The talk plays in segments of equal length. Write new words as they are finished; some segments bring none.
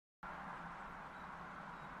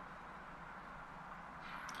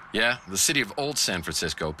Yeah, the city of Old San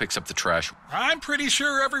Francisco picks up the trash. I'm pretty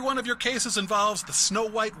sure every one of your cases involves the Snow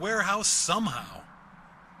White warehouse somehow.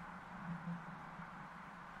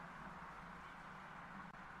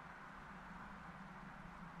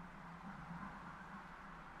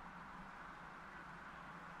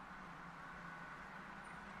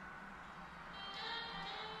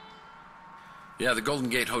 Yeah, the Golden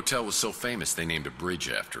Gate Hotel was so famous they named a bridge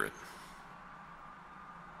after it.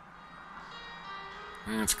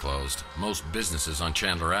 It's closed. Most businesses on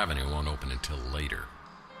Chandler Avenue won't open until later.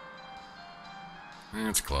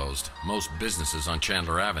 It's closed. Most businesses on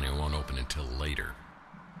Chandler Avenue won't open until later.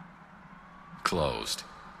 Closed.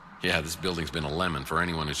 Yeah, this building's been a lemon for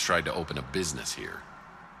anyone who's tried to open a business here.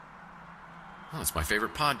 Oh, it's my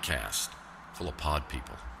favorite podcast. Full of pod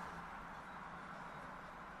people.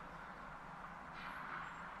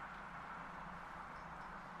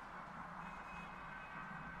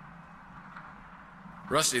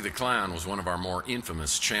 Rusty the Clown was one of our more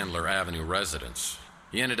infamous Chandler Avenue residents.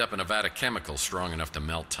 He ended up in a vat of chemicals strong enough to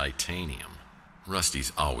melt titanium.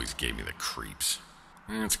 Rusty's always gave me the creeps.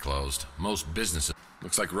 It's closed. Most businesses...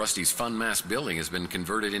 Looks like Rusty's Fun Mass building has been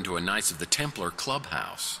converted into a Knights of the Templar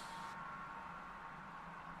clubhouse.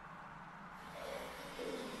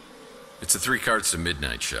 It's a 3 Cards to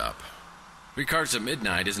Midnight shop. 3 Cards to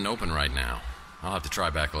Midnight isn't open right now. I'll have to try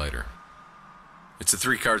back later. It's a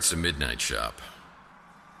 3 Cards to Midnight shop.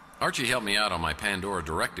 Archie helped me out on my Pandora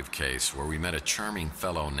directive case where we met a charming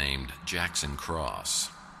fellow named Jackson Cross.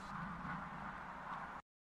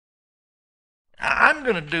 I'm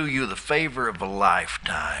gonna do you the favor of a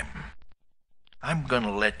lifetime. I'm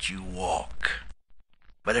gonna let you walk.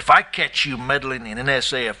 But if I catch you meddling in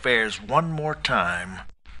NSA affairs one more time,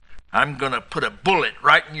 I'm gonna put a bullet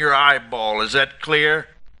right in your eyeball. Is that clear?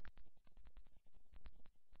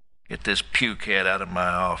 Get this pukehead out of my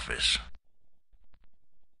office.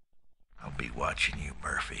 I'll be watching you,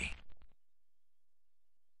 Murphy.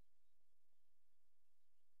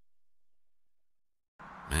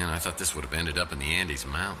 Man, I thought this would have ended up in the Andes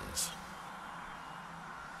Mountains.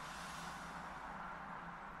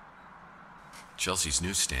 Chelsea's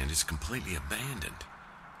newsstand is completely abandoned.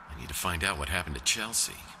 I need to find out what happened to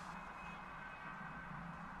Chelsea.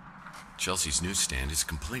 Chelsea's newsstand is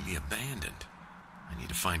completely abandoned. I need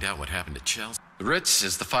to find out what happened to Chelsea. The Ritz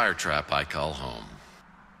is the fire trap I call home.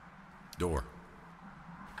 Door.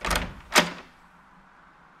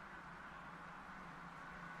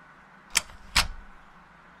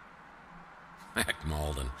 Mac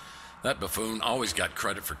Malden. That buffoon always got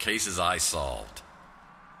credit for cases I solved.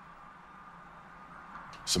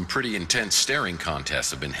 Some pretty intense staring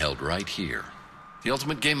contests have been held right here. The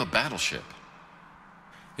ultimate game of Battleship.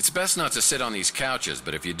 It's best not to sit on these couches,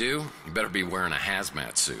 but if you do, you better be wearing a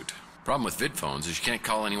hazmat suit. Problem with vid phones is you can't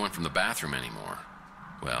call anyone from the bathroom anymore.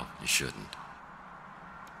 Well, you shouldn't.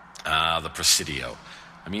 The Presidio.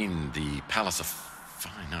 I mean, the Palace of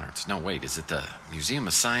Fine Arts. No, wait, is it the Museum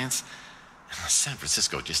of Science? San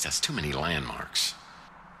Francisco just has too many landmarks.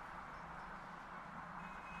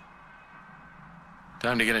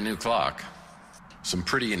 Time to get a new clock. Some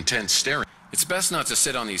pretty intense staring. It's best not to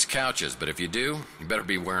sit on these couches, but if you do, you better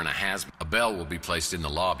be wearing a hazmat. A bell will be placed in the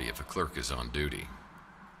lobby if a clerk is on duty.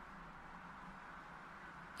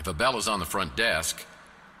 If a bell is on the front desk,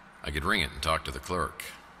 I could ring it and talk to the clerk.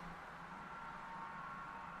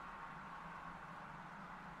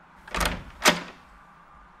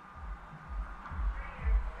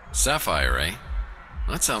 Sapphire, eh?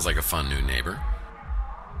 That sounds like a fun new neighbor.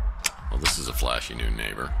 Well, this is a flashy new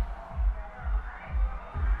neighbor.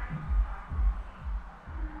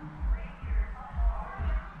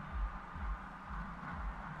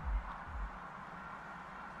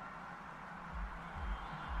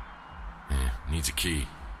 Needs a key.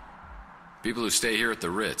 People who stay here at the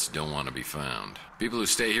Ritz don't want to be found. People who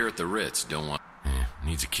stay here at the Ritz don't want...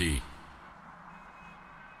 needs a key.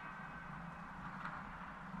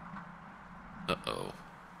 Uh-oh.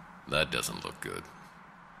 That doesn't look good.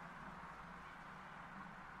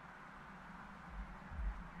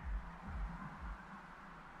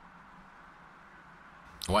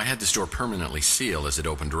 Oh, I had this door permanently sealed as it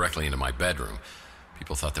opened directly into my bedroom.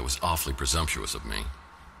 People thought that was awfully presumptuous of me.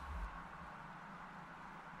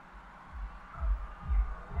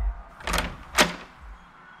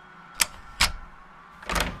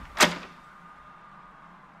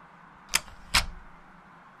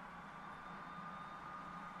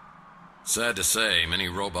 Sad to say, many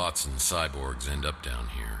robots and cyborgs end up down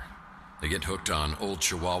here. They get hooked on old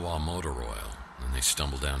Chihuahua motor oil, and they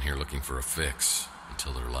stumble down here looking for a fix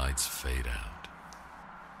until their lights fade out.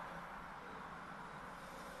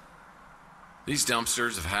 These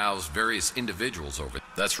dumpsters have housed various individuals over...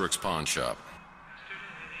 That's Rook's pawn shop.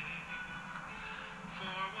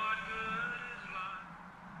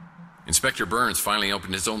 Inspector Burns finally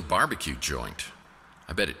opened his own barbecue joint.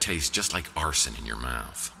 I bet it tastes just like arson in your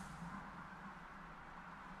mouth.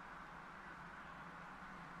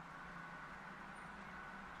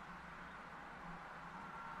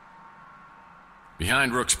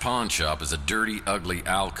 Behind Rook's pawn shop is a dirty, ugly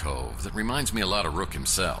alcove that reminds me a lot of Rook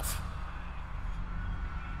himself.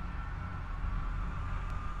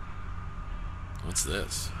 What's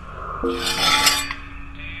this?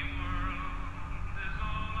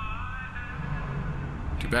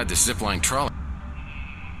 Too bad this zipline trolley.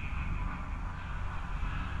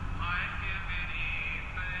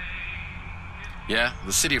 Yeah,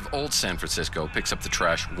 the city of Old San Francisco picks up the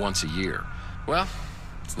trash once a year. Well,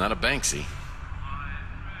 it's not a Banksy.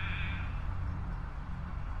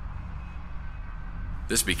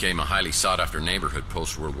 This became a highly sought-after neighborhood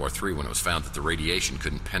post-World War III when it was found that the radiation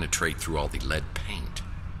couldn't penetrate through all the lead paint.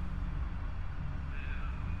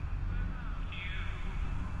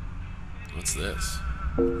 What's this?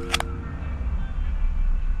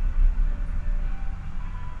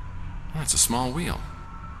 Oh, it's a small wheel.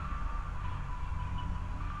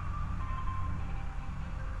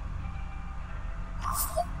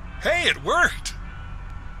 Hey, it worked!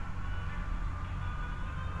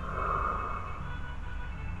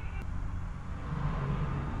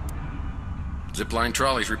 Zipline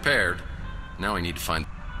trolley's repaired. Now we need to find...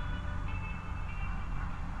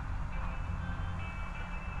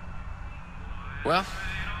 Well,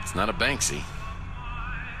 it's not a Banksy.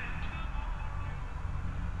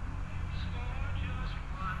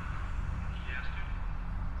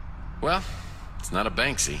 Well, it's not a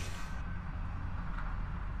Banksy.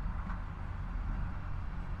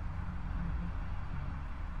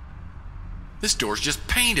 This door's just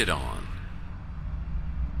painted on.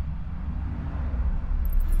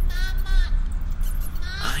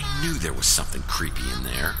 I knew there was something creepy in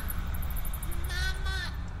there.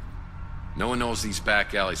 No one knows these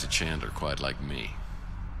back alleys of Chandler quite like me.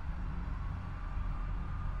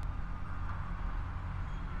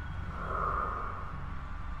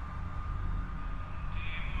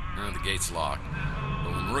 The gate's locked,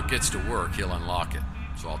 but when Rook gets to work, he'll unlock it,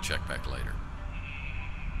 so I'll check back later.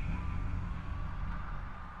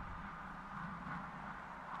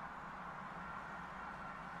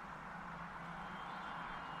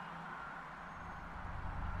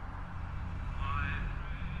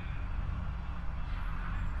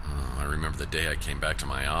 I remember the day I came back to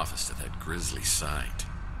my office to that grisly sight.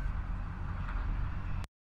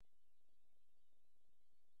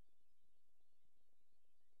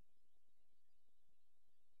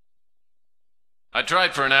 I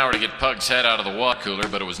tried for an hour to get Pug's head out of the water cooler,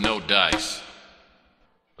 but it was no dice.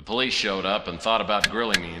 The police showed up and thought about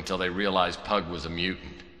grilling me until they realized Pug was a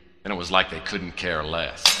mutant, and it was like they couldn't care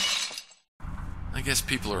less. I guess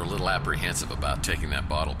people are a little apprehensive about taking that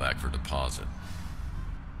bottle back for deposit.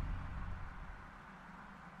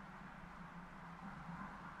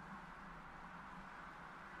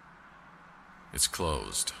 It's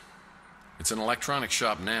closed. It's an electronics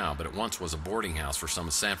shop now, but it once was a boarding house for some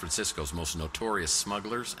of San Francisco's most notorious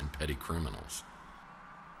smugglers and petty criminals.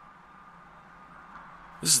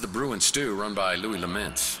 This is the Brew and Stew run by Louis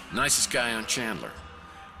Laments, nicest guy on Chandler.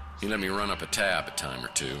 He let me run up a tab a time or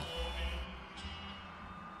two.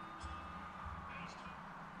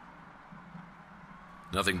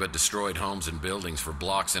 Nothing but destroyed homes and buildings for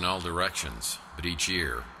blocks in all directions, but each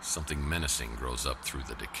year, something menacing grows up through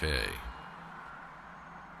the decay.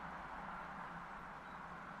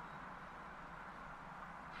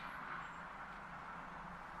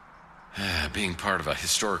 Being part of a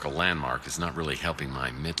historical landmark is not really helping my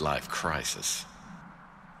midlife crisis.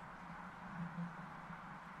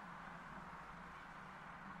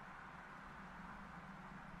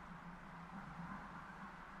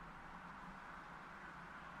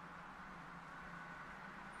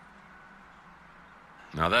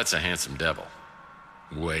 Now that's a handsome devil.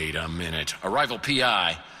 Wait a minute. A rival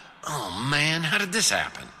PI? Oh man, how did this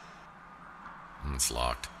happen? It's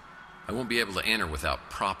locked. I won't be able to enter without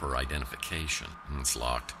proper identification. It's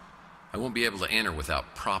locked. I won't be able to enter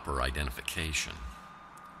without proper identification.